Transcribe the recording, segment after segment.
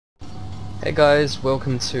Hey guys,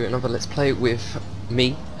 welcome to another Let's Play with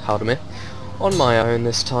me, Haldemir, on my own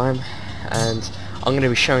this time, and I'm going to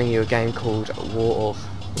be showing you a game called War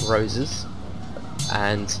of Roses,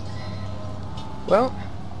 and, well,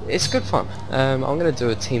 it's good fun. I'm going to do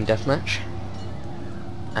a team deathmatch,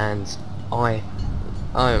 and I'm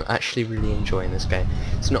actually really enjoying this game.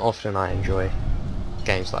 It's not often I enjoy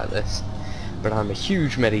games like this, but I'm a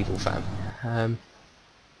huge medieval fan.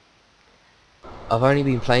 I've only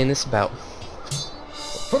been playing this about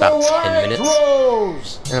 10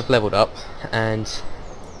 minutes, and I've leveled up, and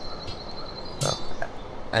well,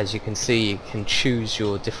 as you can see, you can choose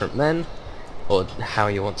your different men, or how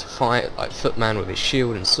you want to fight, like footman with his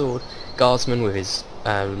shield and sword, guardsman with his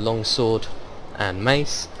long sword and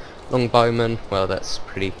mace, longbowman, well that's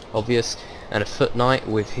pretty obvious, and a foot knight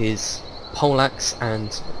with his poleaxe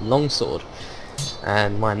and longsword.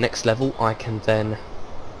 And my next level I can then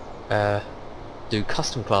do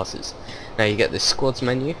custom classes. Now you get this squads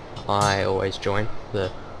menu. I always join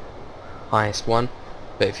the highest one,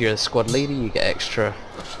 but if you're a squad leader you get extra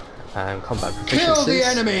combat proficiencies. Kill the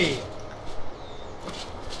enemy!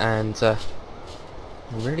 And I'm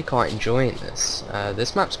really quite enjoying this.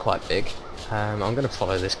 This map's quite big. I'm going to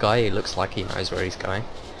follow this guy. He looks like he knows where he's going.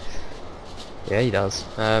 Yeah, he does.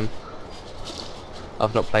 I've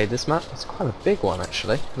not played this map. It's quite a big one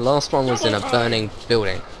actually. The last one was in a burning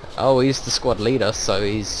building. Oh, he's the squad leader, so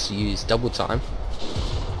he's used double time,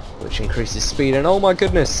 which increases speed, and oh my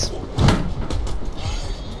goodness!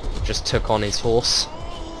 Just took on his horse.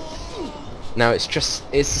 Now it's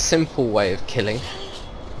a simple way of killing.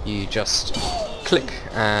 You just click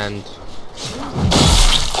and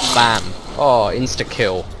bam! Oh, insta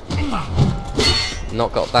kill.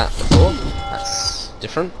 Not got that before. That's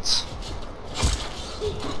different.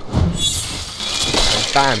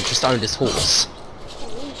 And bam! Just owned his horse.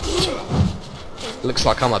 Looks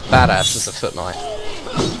like I'm a badass as a foot knight.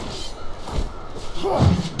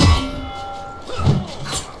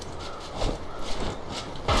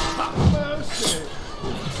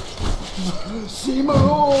 See my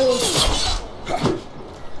horse!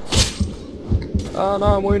 Oh no,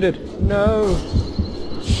 I'm wounded. No.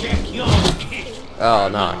 Oh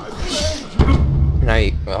no.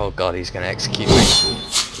 No. Oh god, he's gonna execute me.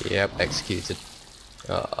 Yep, executed.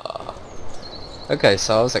 Oh. Okay,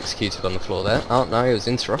 so I was executed on the floor there. Oh no, he was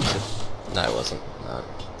interrupted. No, it wasn't.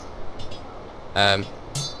 No.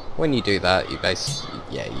 When you do that, you basically,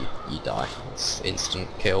 yeah, you die. It's instant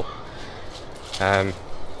kill.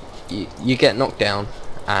 You get knocked down,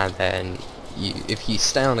 and then if you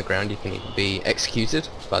stay on the ground, you can either be executed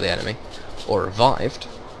by the enemy, or revived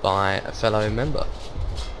by a fellow member.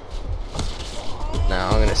 Now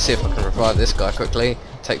I'm gonna see if I can revive this guy quickly.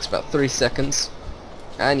 It takes about 3 seconds.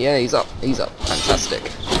 And yeah, he's up,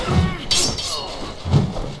 fantastic.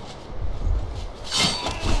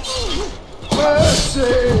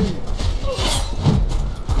 Mercy!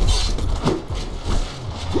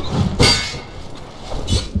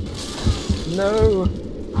 No!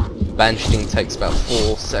 Bandaging takes about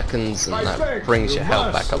 4 seconds, and that brings your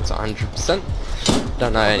health back up to 100%.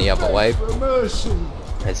 Don't know any other way.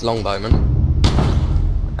 There's longbowman.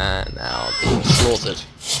 And now being slaughtered.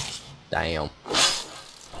 Damn.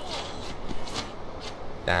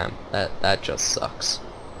 Damn, that just sucks.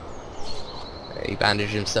 He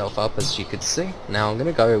bandaged himself up, as you could see. Now I'm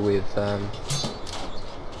gonna go with I'm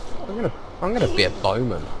gonna be a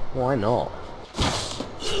bowman. Why not?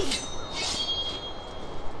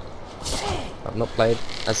 I've not played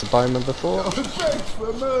as a bowman before.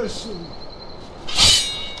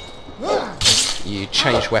 You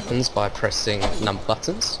change weapons by pressing number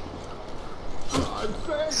buttons.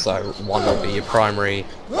 So 1 would be your primary,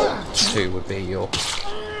 2 would be your...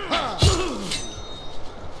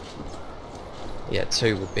 Yeah,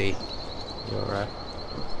 2 would be your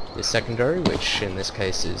secondary, which in this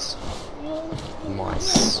case is my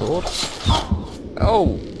sword.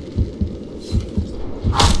 Oh!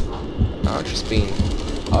 I've just been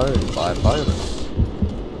owned by a bowman.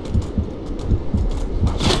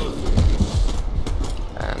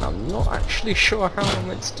 And I'm not actually sure how I'm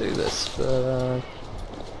meant to do this, but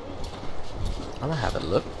I'm gonna have a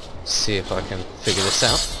look, see if I can figure this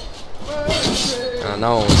out.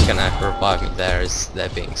 No one's gonna revive me there as they're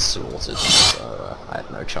being slaughtered, so I had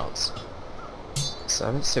no chance. So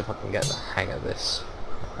let's see if I can get the hang of this.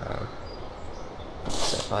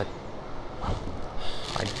 So if I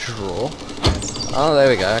draw. Oh, there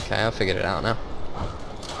we go. Okay, I figured it out now.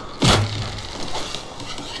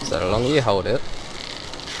 So the longer you hold it,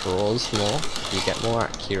 draws more, you get more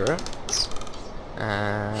accurate.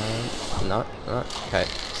 And no, okay.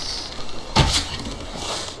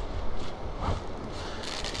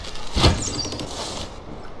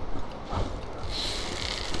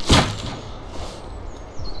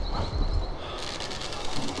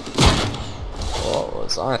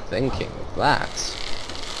 I thinking of that?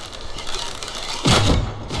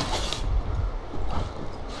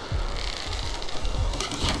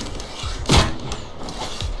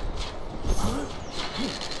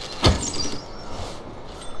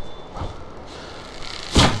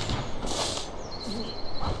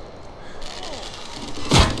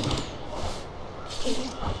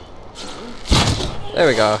 There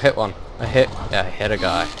we go, I hit one. I hit a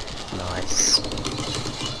guy. Nice.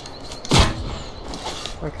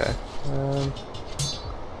 Okay.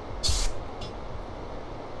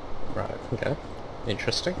 Right, okay.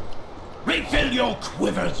 Interesting. Refill your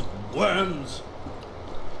quivers, worms!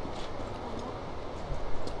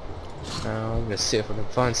 Now I'm gonna see if I can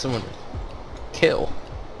find someone to kill.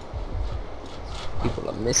 People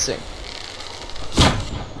are missing.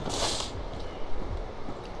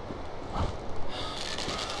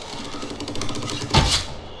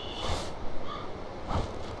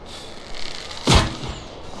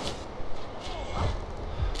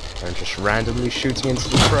 I'm just randomly shooting into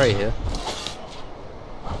the prey here.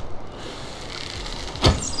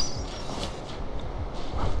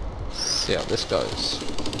 See how this goes.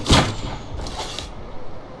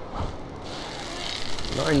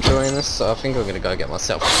 Not enjoying this, so I think I'm gonna go get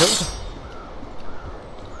myself killed.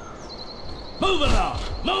 Move along!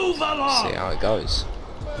 Move along! See how it goes.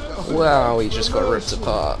 Wow, he just got ripped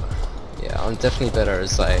apart. Yeah, I'm definitely better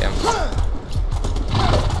as I am.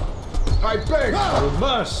 I beg for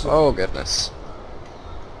mercy! Oh goodness.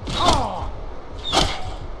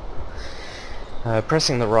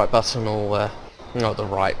 Pressing the right button or not the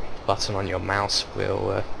right button on your mouse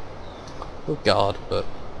will guard, but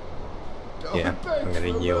yeah, I'm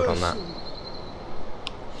going to yield on that.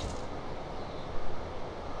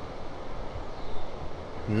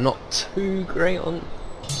 Not too great on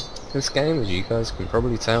this game, as you guys can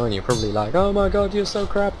probably tell, and you're probably like, oh my god, you're so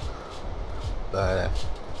crap. But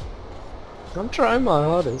I'm trying my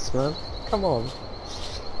hardest, man. Come on.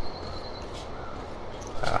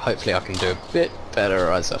 Hopefully I can do a bit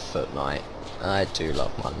better as a Foot Knight. I do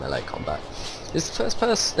love my melee combat. This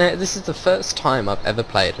is the first time I've ever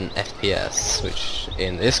played an FPS, which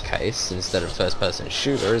in this case, instead of first person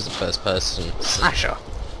shooter, is a first person slasher.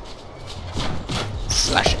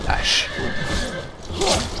 Slash and dash.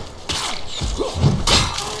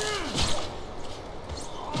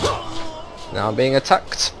 Now I'm being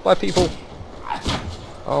attacked by people.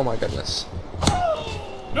 Oh my goodness.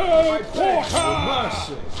 No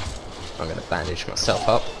mercy! I'm gonna bandage myself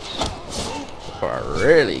up before I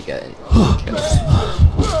really get killed.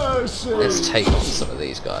 Let's take on some of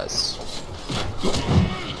these guys.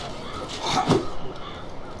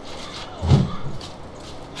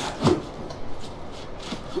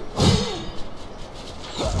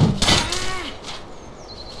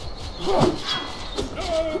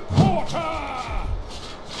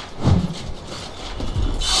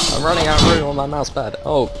 I'm running out of room on my mouse pad.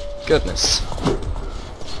 Oh goodness.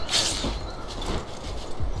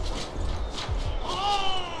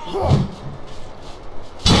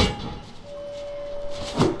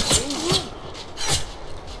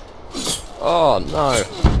 Oh no,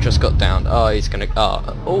 just got downed. Oh, he's gonna.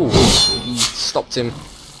 Oh, he stopped him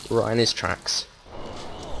right in his tracks.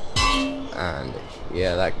 And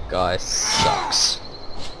yeah, that guy sucks.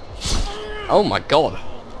 Oh my god.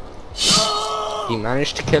 He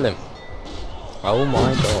managed to kill him. Oh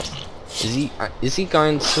my god. Is he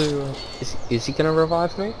going to is he gonna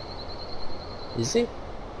revive me? Is he?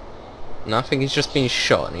 No, I think he's just been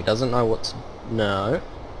shot and he doesn't know what to no.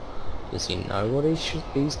 Does he know what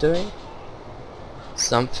he's doing?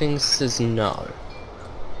 Something says no.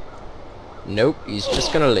 Nope, he's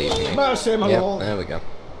just gonna leave me. Mercy, my Yep, lord. there we go.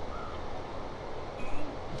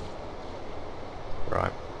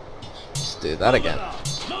 Right. Let's do that again.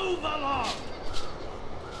 Move along!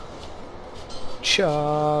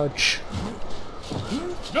 Charge!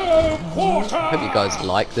 No quarter! Hope you guys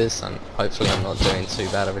like this, and hopefully I'm not doing too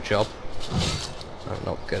bad of a job. I'm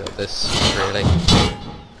not good at this, really.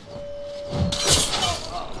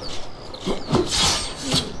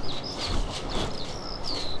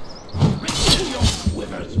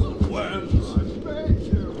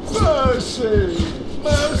 Mercy!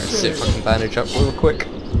 Let's see if I can bandage up real quick.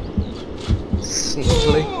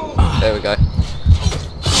 Sneakily. There we go.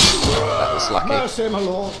 That was lucky. Mercy, my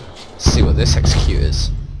lord! Let's see what this execute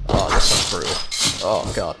is. Oh, this one's brutal.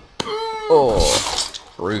 Oh god. Oh,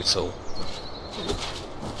 brutal.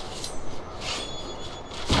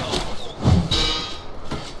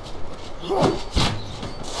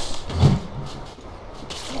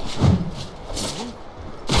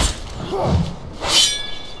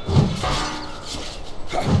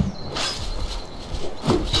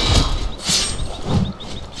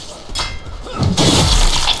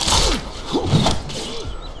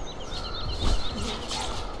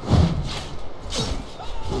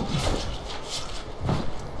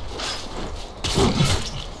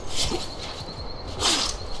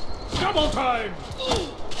 time!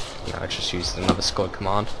 No, I just used another squad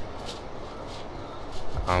command.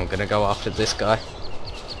 I'm gonna go after this guy.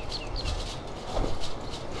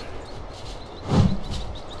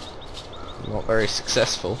 Not very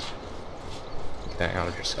successful. Okay,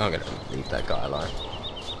 I'm gonna leave that guy alone.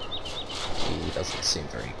 He doesn't seem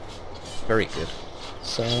very good.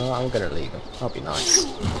 So I'm gonna leave him. I'll be nice.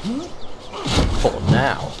 For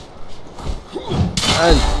now.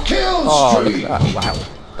 And oh, look at that! Wow,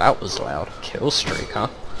 that was loud. Kill streak, huh?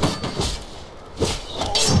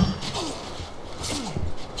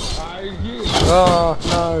 Oh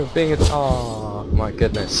no, being a oh my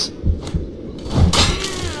goodness.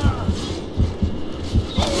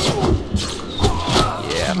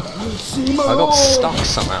 Yeah, I got stuck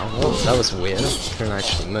somehow. Oh, that was weird. I couldn't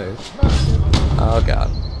actually move. Oh god.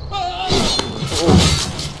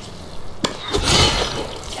 Ooh.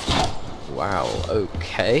 Wow,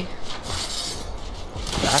 okay.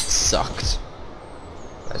 That sucked.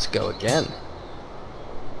 Let's go again.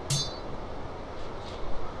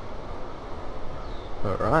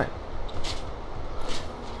 Alright.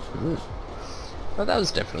 Well, that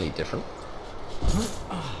was definitely different.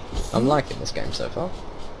 I'm liking this game so far.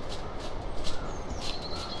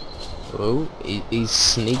 Oh, he's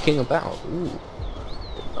sneaking about. Ooh.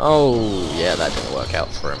 Oh, yeah, that didn't work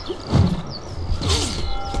out for him.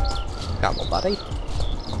 Come on, buddy.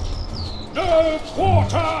 No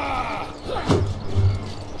quarter!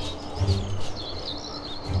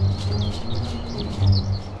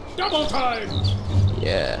 Double time!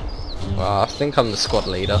 Yeah. Well, I think I'm the squad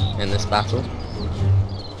leader in this battle.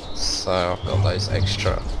 So I've got those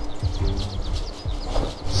extra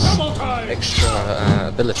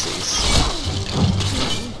abilities.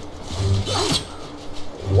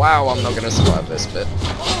 Wow, I'm not gonna survive this bit.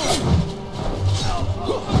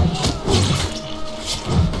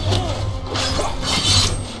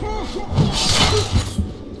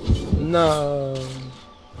 No.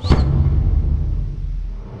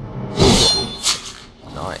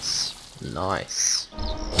 Nice. Nice.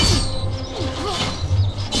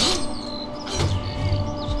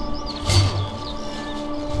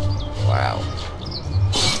 Wow.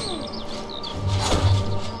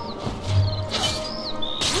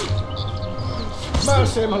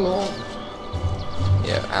 Mercy, my lord.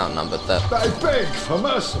 Yeah, outnumbered that. I beg for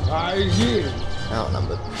mercy. I yield.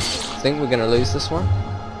 Outnumbered. Think we're gonna lose this one?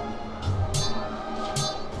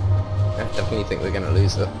 I definitely think we're gonna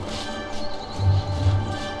lose it.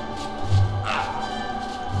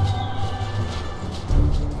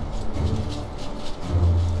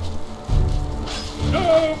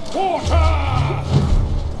 No quarter!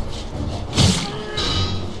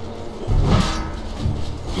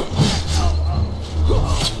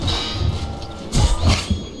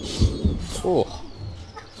 Oh,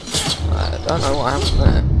 I don't know what happened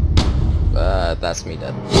there. That's me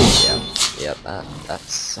dead. Yeah, that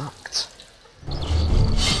sucked.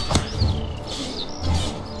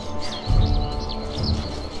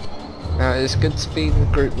 Now it's good to be the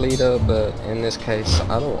group leader, but in this case,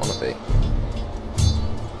 I don't want to be.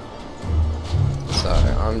 So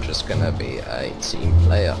I'm just gonna be a team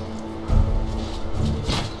player.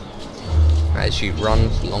 As you run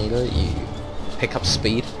for longer, you pick up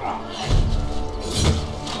speed.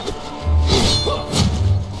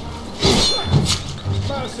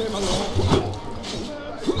 Mercy, my lord.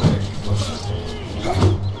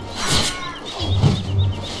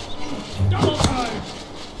 Double time!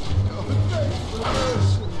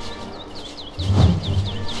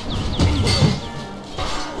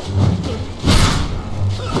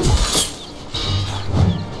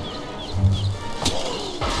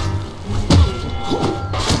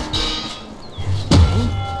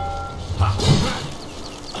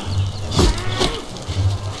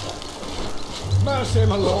 Mercy,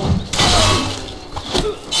 my lord.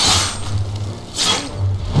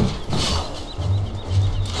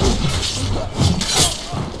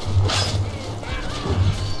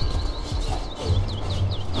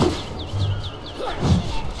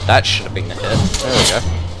 That should have been a hit. There we go.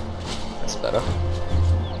 That's better.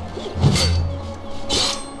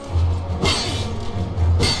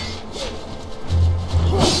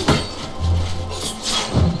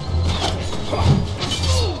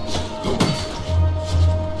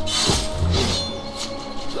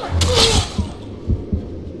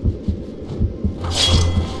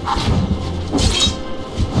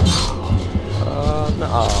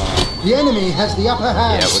 The enemy has the upper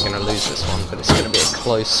hand. Yeah, we're gonna lose this one, but it's gonna be a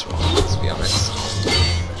close one, let's be honest.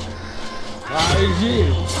 I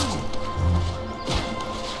yield.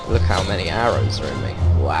 Look how many arrows are in me.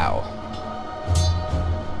 Wow.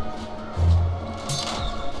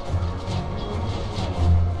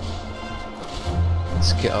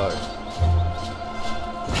 Let's go.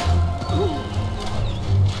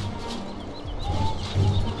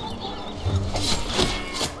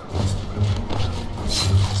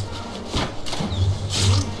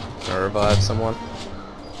 Can I revive someone?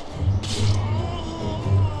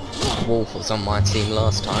 Wolf was on my team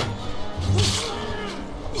last time.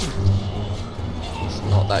 It's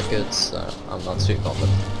not that good, so I'm not too bothered.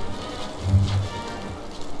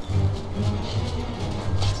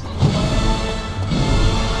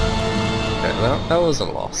 Okay, well, that was a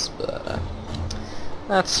loss, but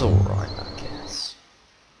that's alright, I guess.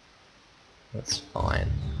 That's fine.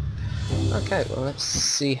 Okay, well, let's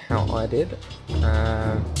see how I did.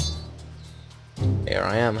 Here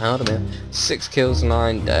I am, Haldemir. 6 kills,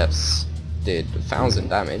 9 deaths, did 1000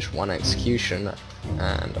 damage, 1 execution,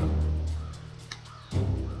 and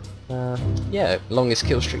yeah, longest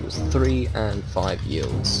kill streak was 3 and 5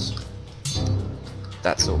 yields.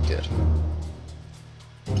 That's all good.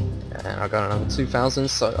 And I got another 2000,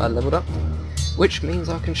 so I leveled up, which means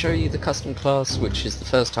I can show you the custom class, which is the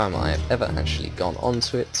first time I have ever actually gone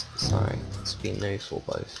onto it, so it's been new for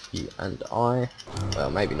both you and I. Well,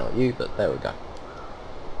 maybe not you, but there we go.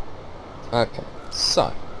 Okay,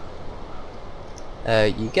 so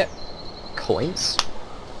you get coins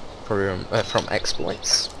from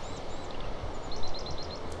exploits.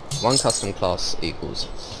 One custom class equals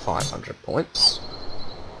 500 points.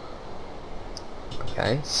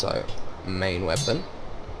 Okay, so main weapon.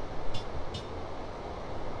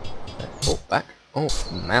 Oh, back. Oh,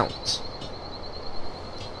 mount.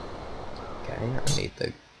 Okay, I need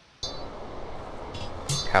the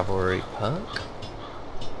cavalry perk.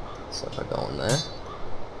 So if I go on there,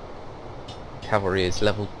 cavalry is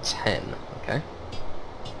level 10. Okay.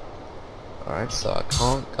 Alright, so I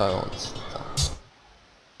can't go on to that,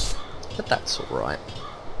 but that's alright.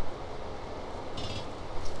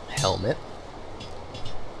 Helmet.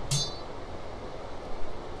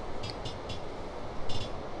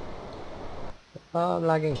 Oh, I'm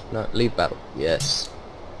lagging. No, leave battle. Yes.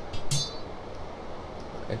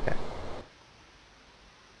 Okay.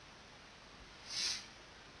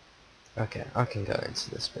 Okay, I can go into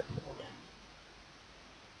this bit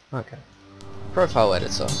more. Okay. Profile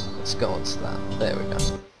editor. Let's go on to that. There we go.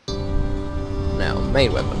 Now,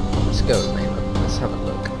 main weapon. Let's go with main weapon. Let's have a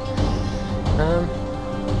look.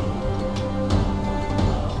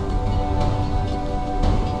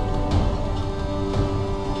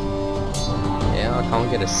 Yeah, I can't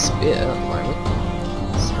get a spear at the moment.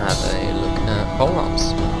 Let's have a look at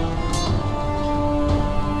polearms.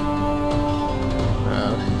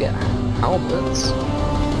 Get halberds.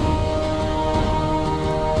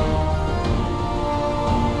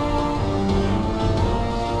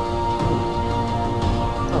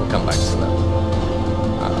 I'll come back to that.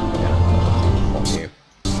 Volume.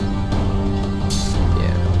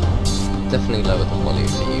 Yeah, definitely lower the volume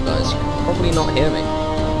for you guys. You can probably not hear me.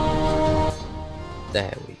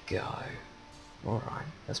 There we go. Alright,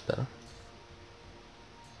 that's better.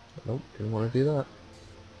 Nope, didn't want to do that.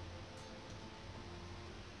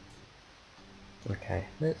 Okay,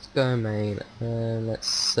 let's go main, let's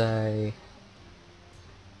say...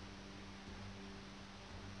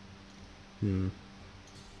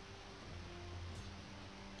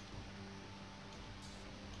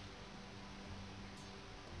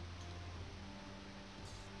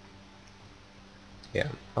 Yeah,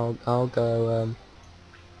 I'll go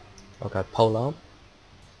polearm.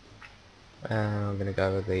 And I'm gonna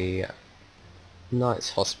go with the Knights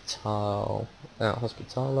Hospitaller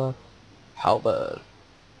halberd.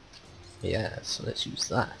 Yeah, so let's use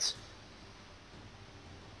that.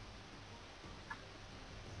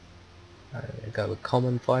 I'm gonna go with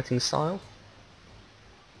common fighting style.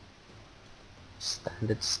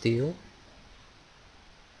 Standard steel.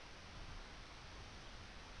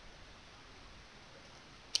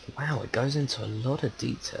 Wow, it goes into a lot of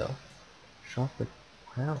detail. Sharpened.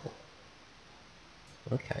 Wow.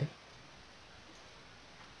 Okay.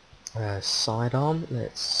 Sidearm.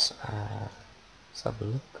 Let's have a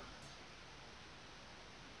look.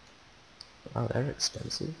 Oh, they're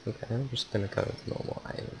expensive. Okay, I'm just gonna go with normal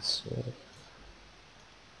iron sword.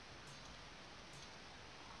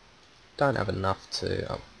 Don't have enough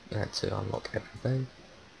to unlock everything.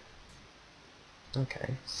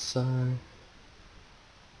 Okay, so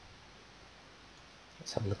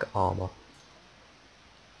let's have a look at armor.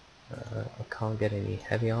 I can't get any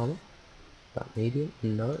heavy armor. That medium?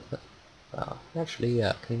 No. Actually,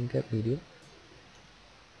 yeah, I can get medium.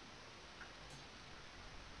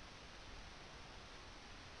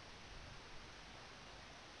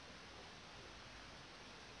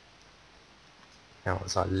 Now,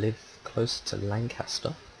 as I live close to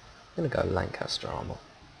Lancaster, gonna go Lancaster armor.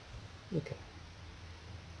 Okay.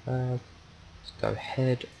 Let's go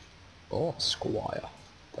head or Squire,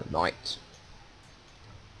 the knight.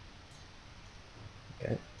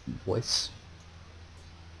 Okay, voice.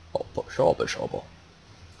 Shabba.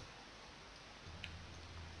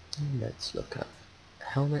 Let's look at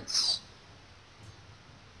helmets.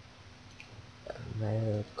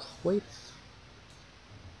 Mail Quaif.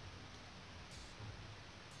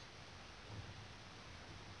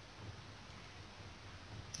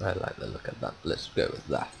 I like the look of that. Let's go with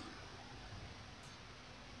that.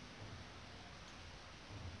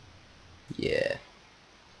 Yeah.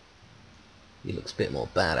 He looks a bit more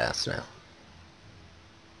badass now.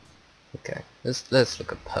 Okay, let's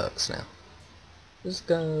look at perks now. Let's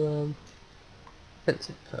go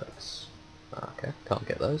offensive perks. Okay, can't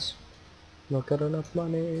get those. Not got enough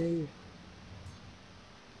money.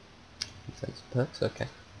 Defensive perks, okay.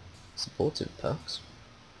 Supportive perks.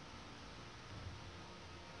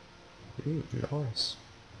 Nice.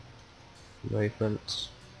 Movement.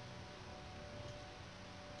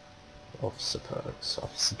 Officer perks,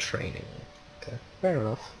 officer training. Okay, fair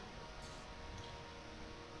enough.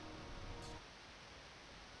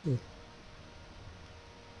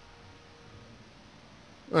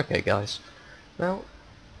 Okay guys, well,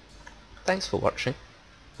 thanks for watching.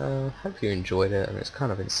 Hope you enjoyed it and it's kind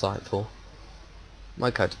of insightful.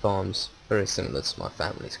 My coat of arms, very similar to my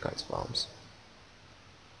family's coat of arms.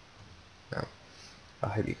 Now, I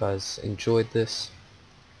hope you guys enjoyed this,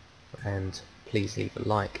 and please leave a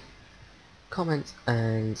like, comment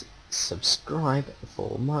and subscribe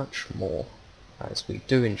for much more, as we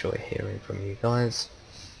do enjoy hearing from you guys,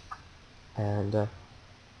 and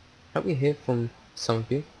hope we hear from some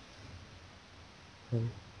of you.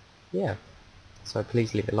 Yeah, so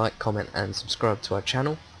please leave a like, comment and subscribe to our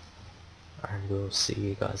channel, and we'll see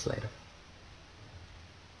you guys later.